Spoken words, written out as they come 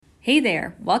Hey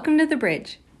there, welcome to The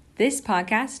Bridge. This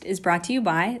podcast is brought to you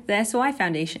by the SOI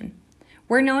Foundation.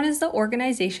 We're known as the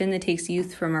organization that takes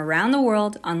youth from around the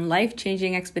world on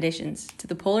life-changing expeditions to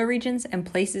the polar regions and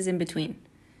places in between.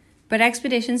 But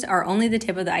expeditions are only the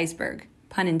tip of the iceberg,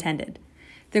 pun intended.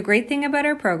 The great thing about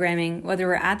our programming, whether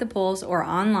we're at the poles or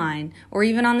online, or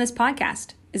even on this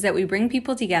podcast, is that we bring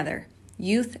people together,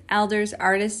 youth, elders,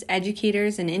 artists,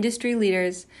 educators, and industry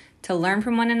leaders, to learn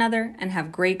from one another and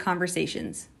have great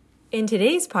conversations. In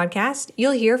today's podcast,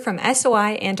 you'll hear from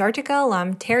SOI Antarctica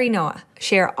alum Terry Noah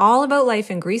share all about life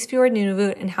in Grise Fiord,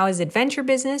 Nunavut, and how his adventure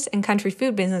business and country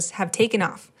food business have taken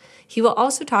off. He will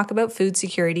also talk about food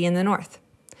security in the north.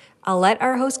 I'll let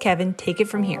our host Kevin take it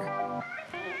from here.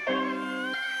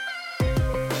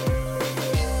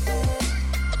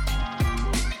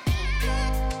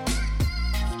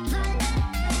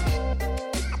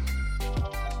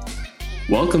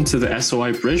 Welcome to the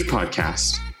SOI Bridge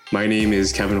podcast. My name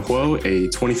is Kevin Huo, a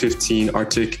 2015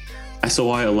 Arctic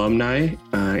SOI alumni,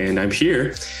 and I'm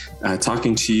here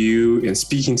talking to you and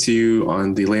speaking to you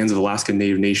on the lands of Alaska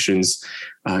Native Nations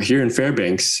here in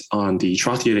Fairbanks on the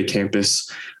Trothieta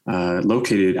campus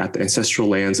located at the ancestral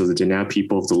lands of the Danaw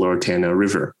people of the Lower Tana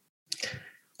River.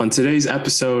 On today's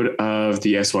episode of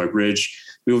the SOI Bridge,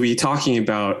 we will be talking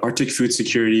about Arctic food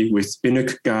security with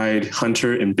Inuk guide,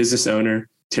 hunter, and business owner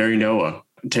Terry Noah.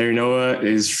 Terry Noah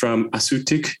is from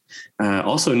Asutiq,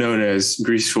 also known as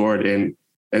Grise Fiord, and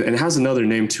has another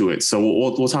name to it. So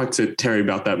we'll talk to Terry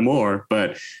about that more.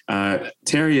 But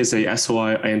Terry is a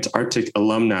SOI Antarctic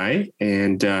alumni,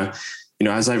 and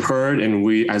as I've heard,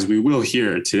 and as we will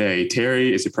hear today,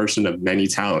 Terry is a person of many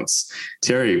talents.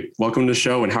 Terry, welcome to the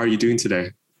show, and how are you doing today?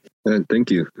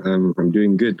 Thank you. I'm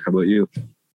doing good. How about you?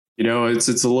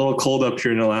 It's a little cold up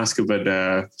here in Alaska,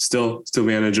 but still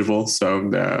manageable. So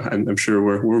I'm sure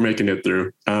we're making it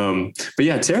through. But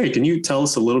yeah, Terry, can you tell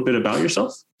us a little bit about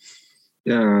yourself?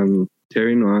 Yeah, I'm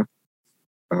Terry Noah.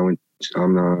 I'm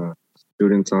a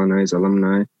Students on Ice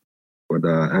alumni for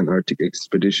the Antarctic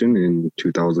expedition in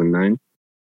 2009.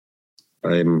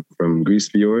 I'm from Grise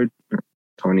Fiord,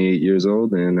 28 years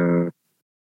old, and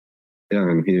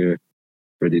I'm here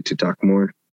ready to talk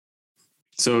more.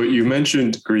 So you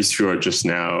mentioned Grise Fiord just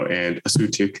now and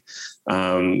Asutiq,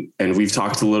 and we've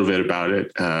talked a little bit about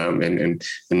it,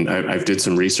 and I've did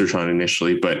some research on it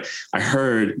initially, but I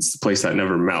heard it's the place that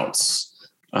never melts.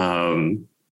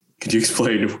 Could you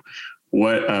explain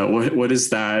what is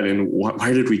that, and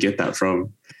why did we get that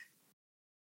from?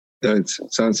 It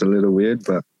sounds a little weird,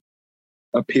 but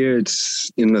up here, it's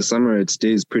in the summer, it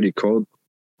stays pretty cold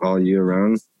all year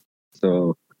round.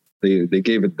 So they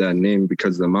gave it that name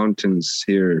because the mountains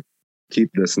here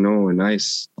keep the snow and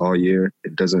ice all year.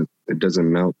 It doesn't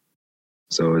melt.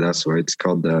 So that's why it's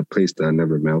called the place that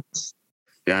never melts.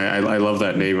 Yeah, I love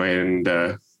that name, and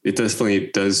it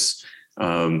definitely does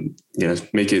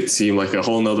make it seem like a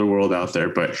whole nother world out there.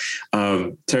 But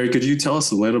Terry, could you tell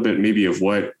us a little bit maybe of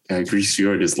what Grise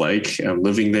Fiord is like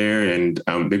living there, and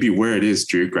maybe where it is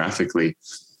geographically?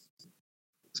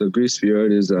 So Grise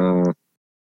Fiord is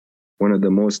one of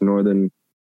the most northern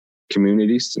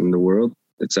communities in the world.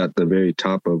 It's at the very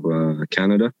top of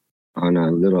Canada on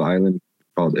a little island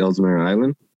called Ellesmere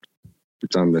Island.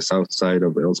 It's on the south side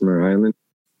of Ellesmere Island.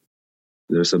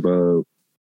 There's about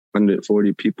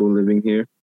 140 people living here.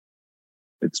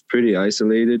 It's pretty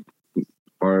isolated,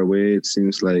 far away. It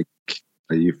seems like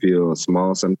you feel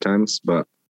small sometimes, but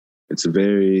it's a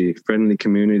very friendly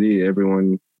community.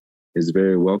 Everyone is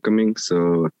very welcoming,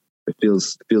 so it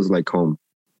feels like home.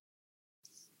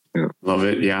 Yeah. Love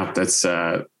it. Yeah, that's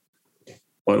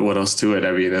what else to it?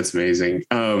 I mean, that's amazing.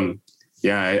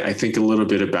 I think a little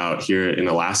bit about here in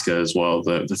Alaska as well.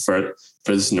 The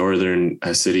furthest northern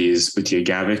city is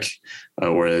Utqiagvik,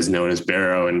 or is known as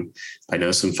Barrow, and I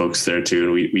know some folks there too.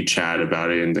 And we chat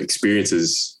about it and the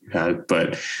experiences you had.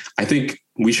 But I think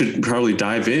we should probably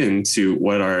dive into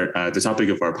what the topic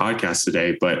of our podcast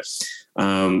today. But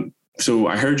so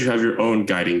I heard you have your own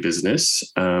guiding business.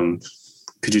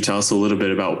 Could you tell us a little bit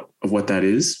about what that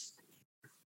is?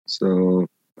 So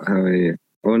I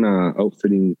own an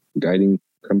outfitting guiding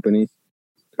company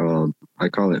I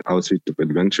call it Outfit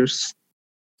Adventures.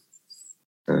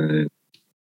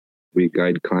 We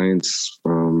guide clients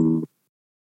from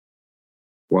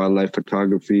wildlife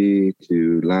photography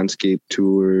to landscape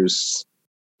tours,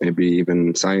 maybe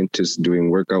even scientists doing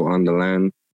workout on the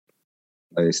land.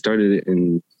 I started it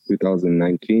in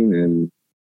 2019, and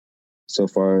so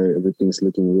far, everything's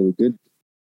looking really good.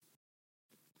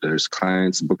 There's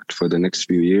clients booked for the next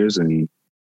few years, and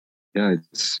yeah,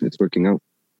 it's working out.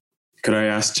 Could I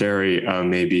ask Terry,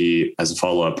 maybe as a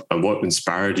follow-up, what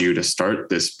inspired you to start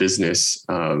this business?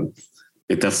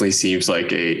 it definitely seems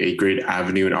like a great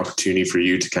avenue and opportunity for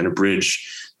you to kind of bridge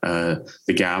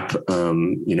the gap,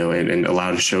 and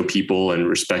allow to show people and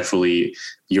respectfully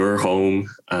your home.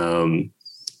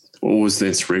 What was the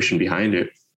inspiration behind it?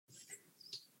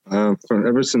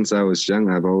 Ever since I was young,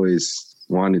 I've always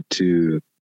wanted to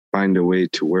find a way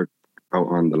to work out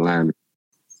on the land.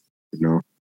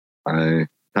 I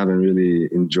haven't really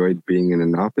enjoyed being in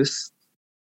an office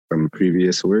from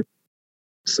previous work.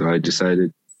 So I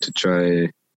decided to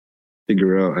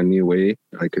figure out a new way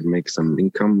I could make some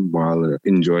income while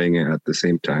enjoying it at the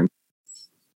same time.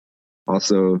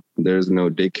 Also, there's no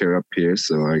daycare up here,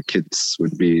 so our kids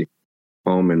would be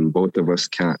home and both of us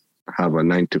can't have a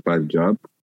 9-to-5 job.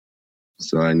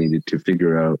 So I needed to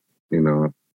figure out,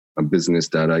 a business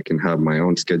that I can have my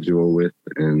own schedule with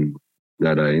and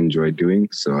that I enjoy doing.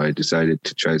 So I decided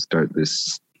to try start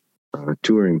this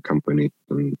touring company,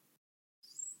 and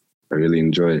I really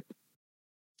enjoy it.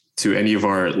 To any of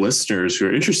our listeners who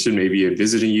are interested maybe in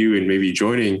visiting you and maybe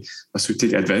joining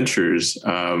Sutik Adventures,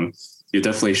 you'll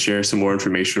definitely share some more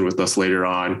information with us later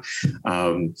on.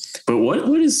 But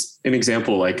what is an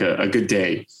example, like a good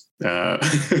day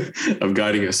of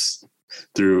guiding us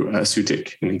through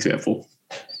Sutik, an example?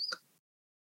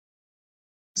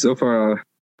 So far,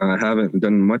 I haven't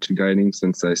done much guiding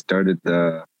since I started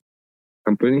the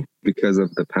company because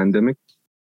of the pandemic.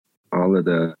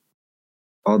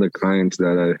 All the clients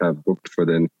that I have booked for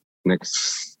the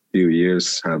next few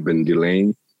years have been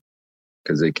delaying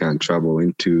because they can't travel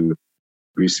into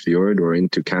Grise Fiord or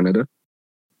into Canada.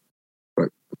 But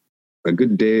a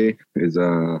good day is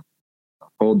a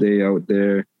whole day out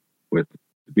there with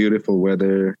beautiful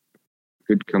weather,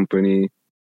 good company,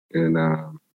 and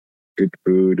good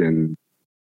food, and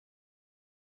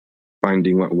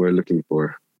finding what we're looking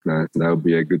for. That would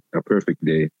be a perfect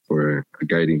day for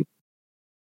guiding.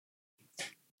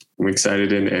 I'm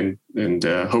excited, and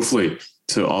hopefully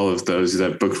to all of those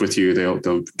that booked with you,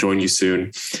 they'll join you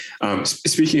soon.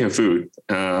 Speaking of food,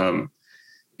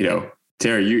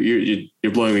 Terry,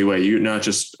 you're blowing me away. You're not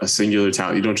just a singular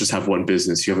talent. You don't just have one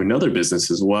business. You have another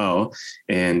business as well,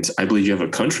 and I believe you have a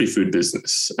country food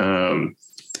business.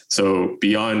 So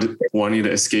beyond wanting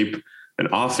to escape an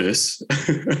office,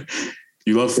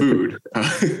 you love food.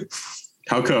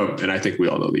 How come? And I think we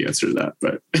all know the answer to that,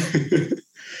 but.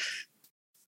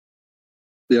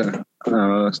 Yeah.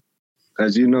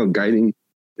 As you know, guiding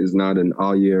is not an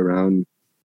all year round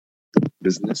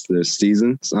business. There's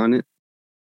seasons on it.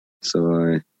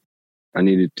 So I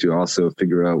needed to also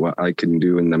figure out what I can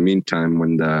do in the meantime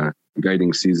when the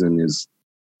guiding season is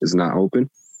not open.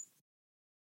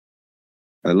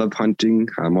 I love hunting.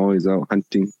 I'm always out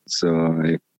hunting.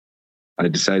 So I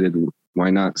decided, why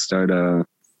not start a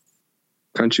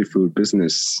country food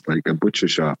business, like a butcher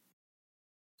shop,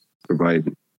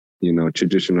 provide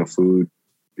traditional food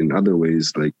in other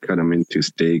ways, like cut them into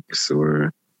steaks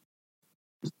or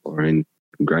grind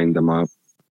them up,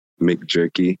 make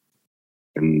jerky.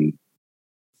 And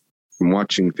from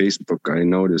watching Facebook, I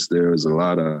noticed there was a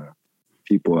lot of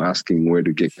people asking where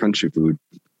to get country food.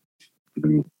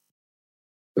 And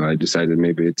so I decided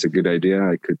maybe it's a good idea.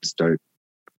 I could start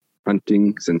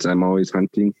hunting, since I'm always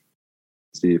hunting,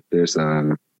 see if there's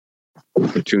an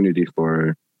opportunity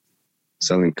for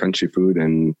selling country food.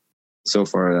 And so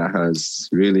far that has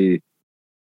really,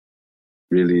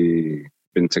 really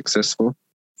been successful.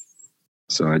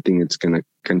 So I think it's going to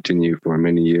continue for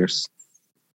many years.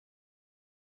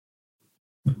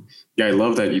 Yeah, I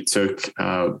love that you took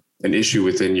an issue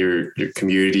within your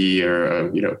community,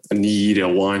 or a need, a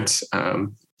want,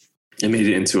 and made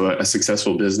it into a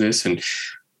successful business, and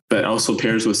that also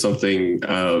pairs with something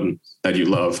that you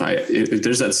love.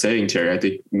 There's that saying, Terry, I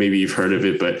think maybe you've heard of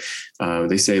it, but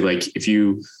they say, like, if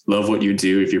you love what you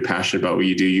do, if you're passionate about what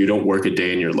you do, you don't work a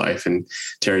day in your life. And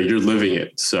Terry, you're living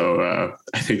it. So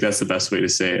I think that's the best way to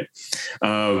say it.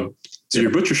 So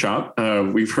your butcher shop,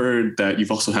 we've heard that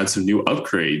you've also had some new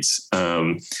upgrades,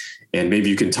 and maybe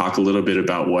you can talk a little bit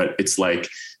about what it's like,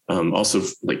 also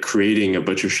like creating a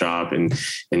butcher shop and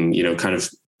kind of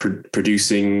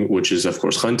producing, which is of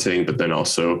course hunting, but then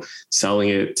also selling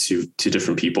it to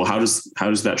different people. How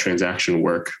does that transaction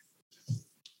work?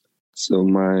 So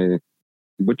my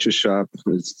butcher shop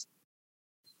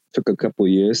took a couple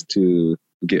years to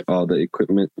get all the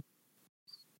equipment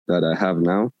that I have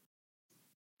now,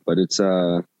 but it's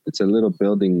a little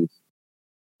building,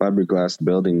 fiberglass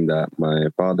building that my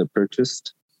father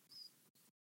purchased,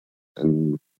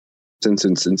 and since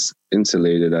it's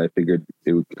insulated, I figured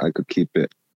I could keep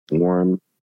it warm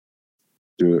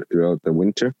throughout the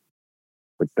winter.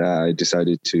 With that, I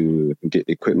decided to get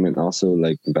equipment also,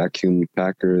 like vacuum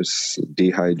packers,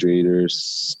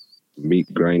 dehydrators, meat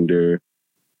grinder,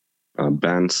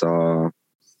 bandsaw,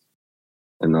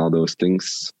 and all those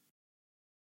things.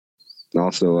 And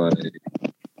also, I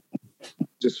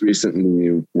just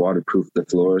recently waterproofed the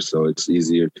floor, so it's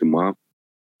easier to mop,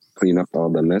 clean up all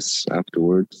the mess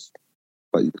afterwards.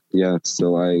 But yeah,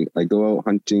 so I go out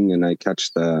hunting and I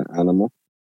catch the animal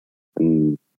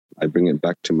and I bring it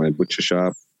back to my butcher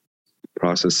shop,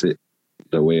 process it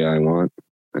the way I want,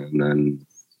 and then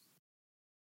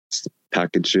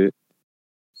package it.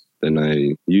 Then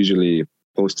I usually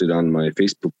post it on my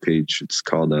Facebook page. It's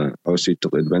called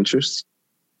Ausito Adventures.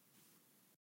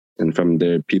 And from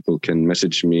there, people can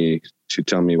message me to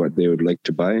tell me what they would like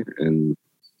to buy. And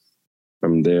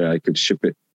from there, I could ship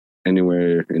it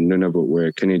anywhere in Nunavut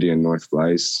where Canadian North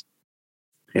flies.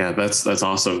 Yeah, that's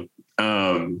awesome.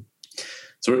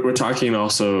 So we're talking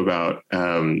also about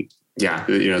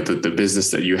the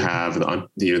business that you have.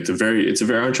 It's a very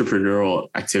entrepreneurial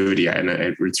activity, and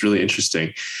it's really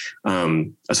interesting.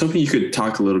 I was hoping you could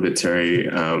talk a little bit, Terry.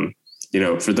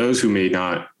 For those who may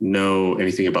not know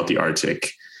anything about the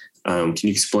Arctic, can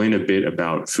you explain a bit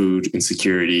about food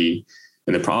insecurity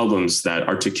and the problems that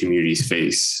Arctic communities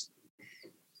face?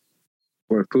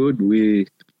 For food, we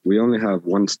only have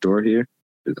one store here,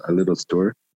 a little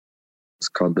store. It's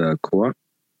called the Co-op.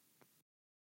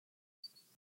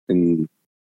 In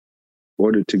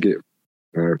order to get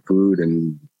our food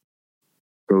and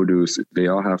produce, they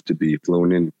all have to be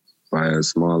flown in by a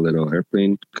small little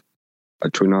airplane, a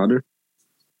Twin Otter.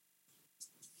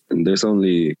 And there's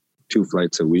only 2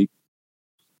 flights a week.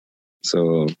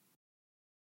 So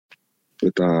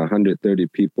with 130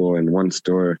 people in one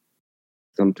store,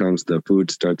 sometimes the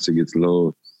food starts to get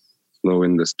low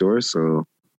in the store. So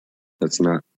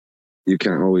you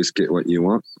can't always get what you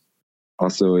want.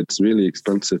 Also, it's really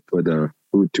expensive for the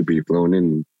food to be flown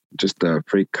in. Just the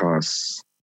freight costs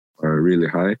are really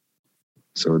high.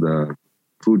 So the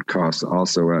food costs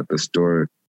also at the store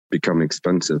become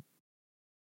expensive.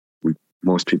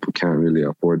 Most people can't really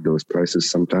afford those prices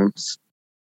sometimes.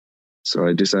 So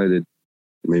I decided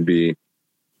maybe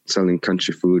selling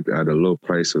country food at a low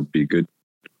price would be good.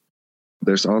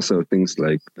 There's also things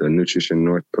like the Nutrition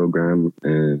North program,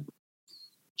 and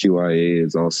QIA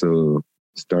is also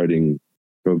starting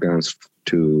programs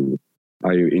to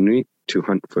hire Inuit to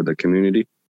hunt for the community.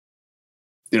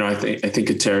 I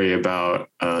think Terry, about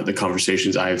the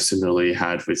conversations I've similarly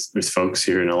had with folks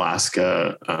here in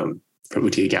Alaska from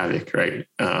Utqiagvik, right?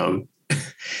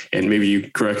 And maybe you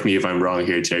correct me if I'm wrong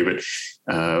here, Terry, but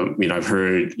I've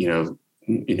heard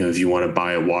if you want to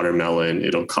buy a watermelon,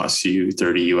 it'll cost you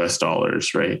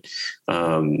 $30, right?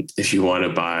 If you want to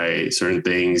buy certain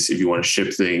things, if you want to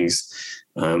ship things,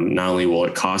 not only will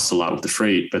it cost a lot with the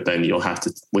freight, but then you'll have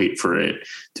to wait for it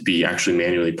to be actually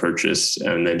manually purchased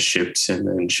and then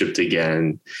shipped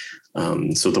again.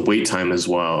 So the wait time as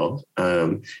well.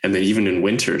 And then even in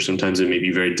winter, sometimes it may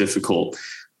be very difficult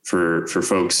for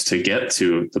folks to get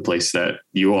to the place that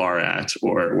you are at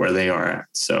or where they are at.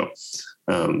 So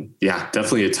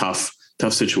definitely a tough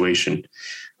situation.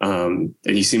 And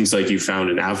it seems like you found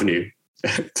an avenue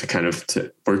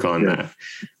to work on that.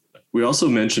 We also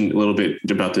mentioned a little bit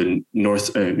about the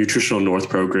Nutritional North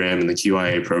program and the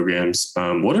QIA programs.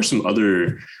 What are some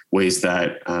other ways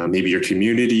that maybe your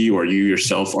community or you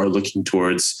yourself are looking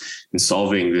towards in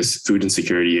solving this food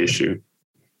insecurity issue?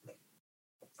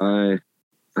 I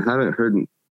haven't heard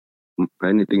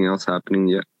anything else happening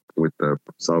yet with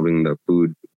solving the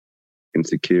food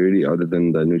insecurity other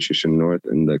than the Nutrition North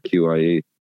and the QIA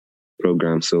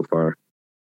program so far.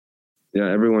 Yeah,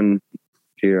 everyone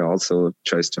here also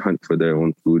tries to hunt for their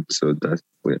own food, so that's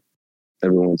what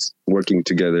everyone's working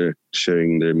together,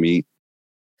 sharing their meat.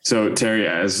 So Terry,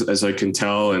 as I can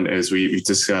tell, and as we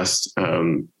discussed,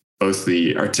 both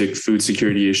the Arctic food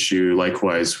security issue,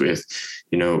 likewise with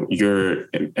your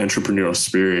entrepreneurial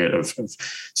spirit of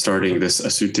starting this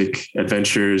Ausito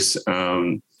Adventures,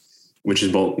 which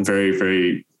is both very,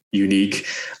 very unique.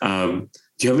 Do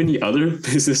you have any other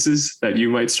businesses that you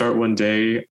might start one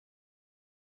day?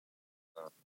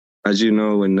 As you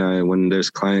know, when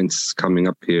there's clients coming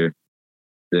up here,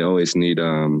 they always need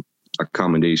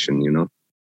accommodation,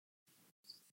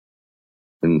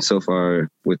 And so far,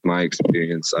 with my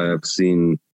experience, I have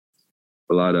seen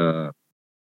a lot of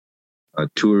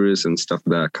tourists and stuff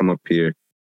that come up here.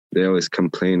 They always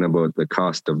complain about the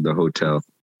cost of the hotel.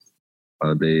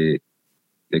 They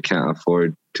can't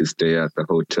afford to stay at the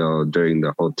hotel during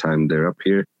the whole time they're up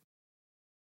here.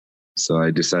 So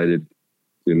I decided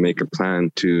to make a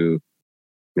plan to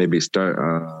maybe start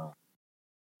a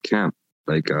camp,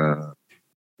 like a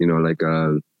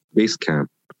base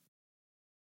camp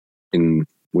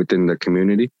within the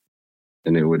community,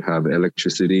 and it would have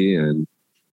electricity and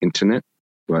internet,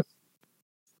 but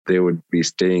they would be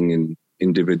staying in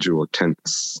individual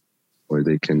tents where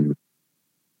they can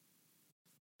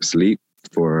sleep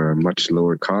for a much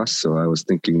lower cost. So I was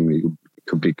thinking it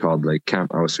could be called like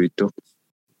Camp Ausuito.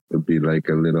 It would be like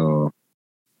a little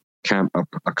camp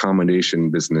accommodation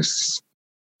business.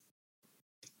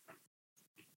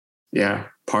 Yeah,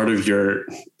 part of your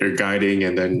guiding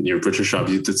and then your butcher shop.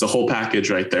 It's a whole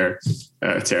package right there,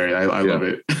 Terry. I love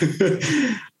it.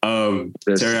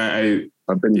 Terry,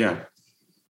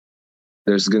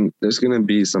 There's gonna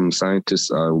be some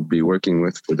scientists I'll be working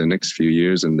with for the next few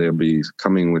years, and they'll be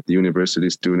coming with university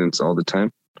students all the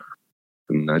time.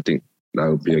 And I think that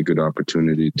would be a good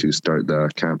opportunity to start the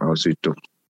Camp Ausuito.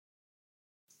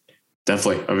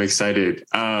 Definitely, I'm excited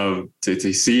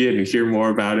to see it and hear more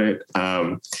about it.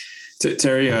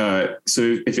 Terry,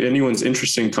 so if anyone's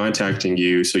interested in contacting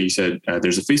you, so you said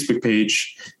there's a Facebook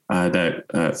page that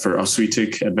for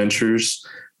Ausuitic Adventures.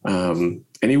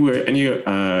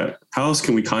 How else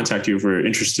can we contact you if we're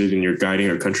interested in your guiding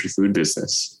or country food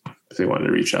business, if they want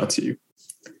to reach out to you?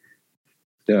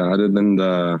 Yeah, other than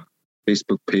the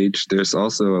Facebook page, there's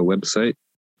also a website.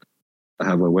 I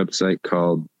have a website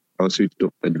called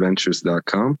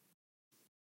ausuitoadventures.com.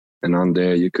 And on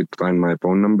there, you could find my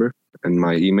phone number and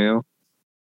my email.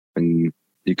 And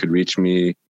you could reach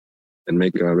me and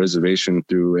make a reservation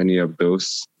through any of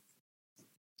those.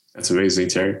 That's amazing,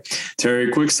 Terry.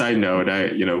 Terry, quick side note,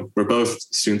 we're both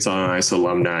students on ICE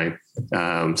alumni.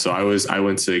 So I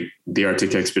went to the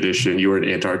Arctic expedition. You were in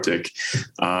Antarctic.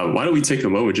 Why don't we take a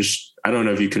moment? I don't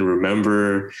know if you can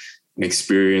remember an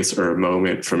experience or a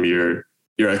moment from your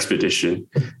expedition.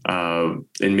 And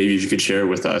maybe if you could share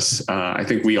with us. I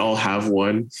think we all have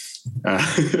one.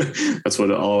 That's what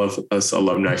all of us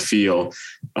alumni feel.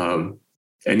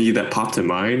 Any that popped to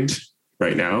mind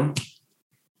right now?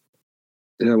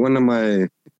 Yeah, one of my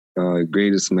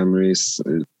greatest memories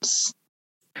is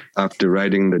after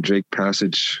riding the Drake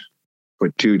Passage for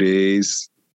 2 days,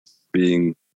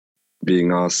 being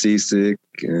all seasick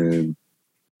and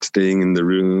staying in the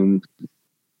room.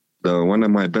 One of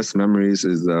my best memories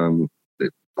is all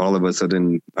of a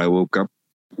sudden I woke up.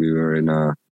 We were it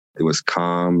was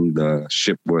calm. The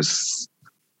ship was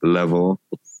level,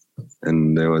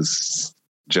 and there was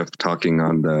Jeff talking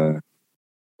on the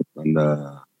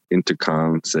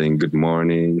intercom saying good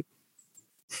morning,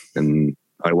 and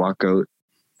I walk out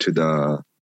to the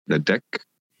deck,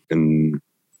 and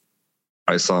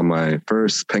I saw my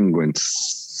first penguins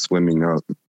swimming out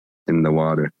in the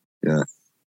water. Yeah,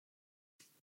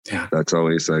 that's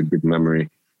always a good memory.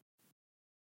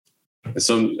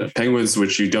 Some penguins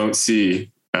which you don't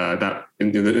see that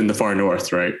in the far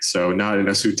north, right? So not in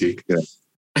Ausuitic. Yeah.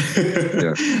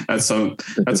 That's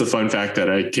a fun fact that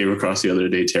I came across the other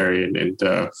day, Terry, and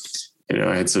I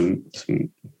had some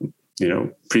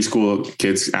preschool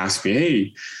kids ask me,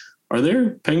 "Hey, are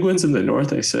there penguins in the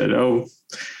north?" I said, "Oh,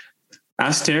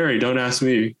 ask Terry, don't ask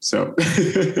me." So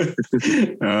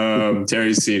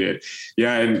Terry's seen it.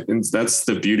 Yeah, and that's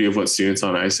the beauty of what Students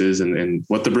on Ice is and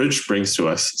what the bridge brings to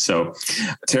us. So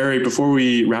Terry, before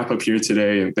we wrap up here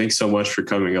today, and thanks so much for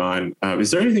coming on,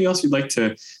 is there anything else you'd like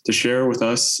to share with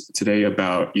us today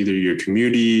about either your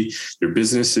community, your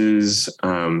businesses,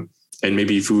 and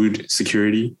maybe food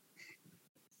security?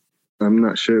 I'm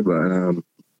not sure, but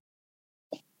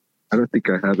I don't think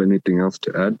I have anything else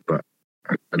to add, but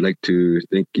I'd like to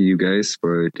thank you guys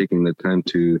for taking the time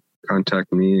to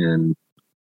contact me and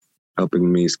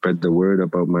helping me spread the word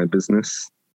about my business.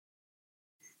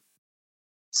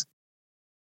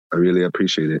 I really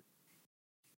appreciate it.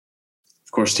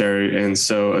 Of course, Terry. And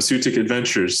so Ausuitic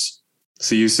Adventures.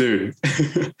 See you soon.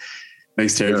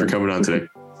 Thanks, Terry, for coming on today.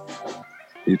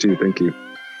 You too. Thank you.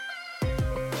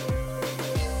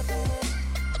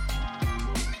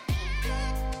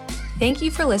 Thank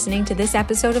you for listening to this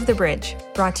episode of The Bridge,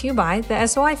 brought to you by the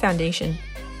SOI Foundation.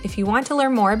 If you want to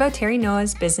learn more about Terry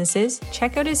Noah's businesses,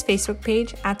 check out his Facebook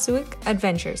page, Ausuitic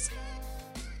Adventures.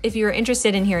 If you are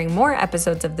interested in hearing more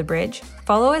episodes of The Bridge,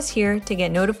 follow us here to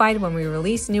get notified when we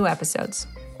release new episodes,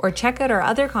 or check out our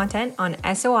other content on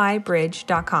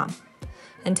soibridge.com.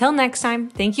 Until next time,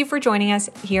 thank you for joining us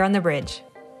here on The Bridge.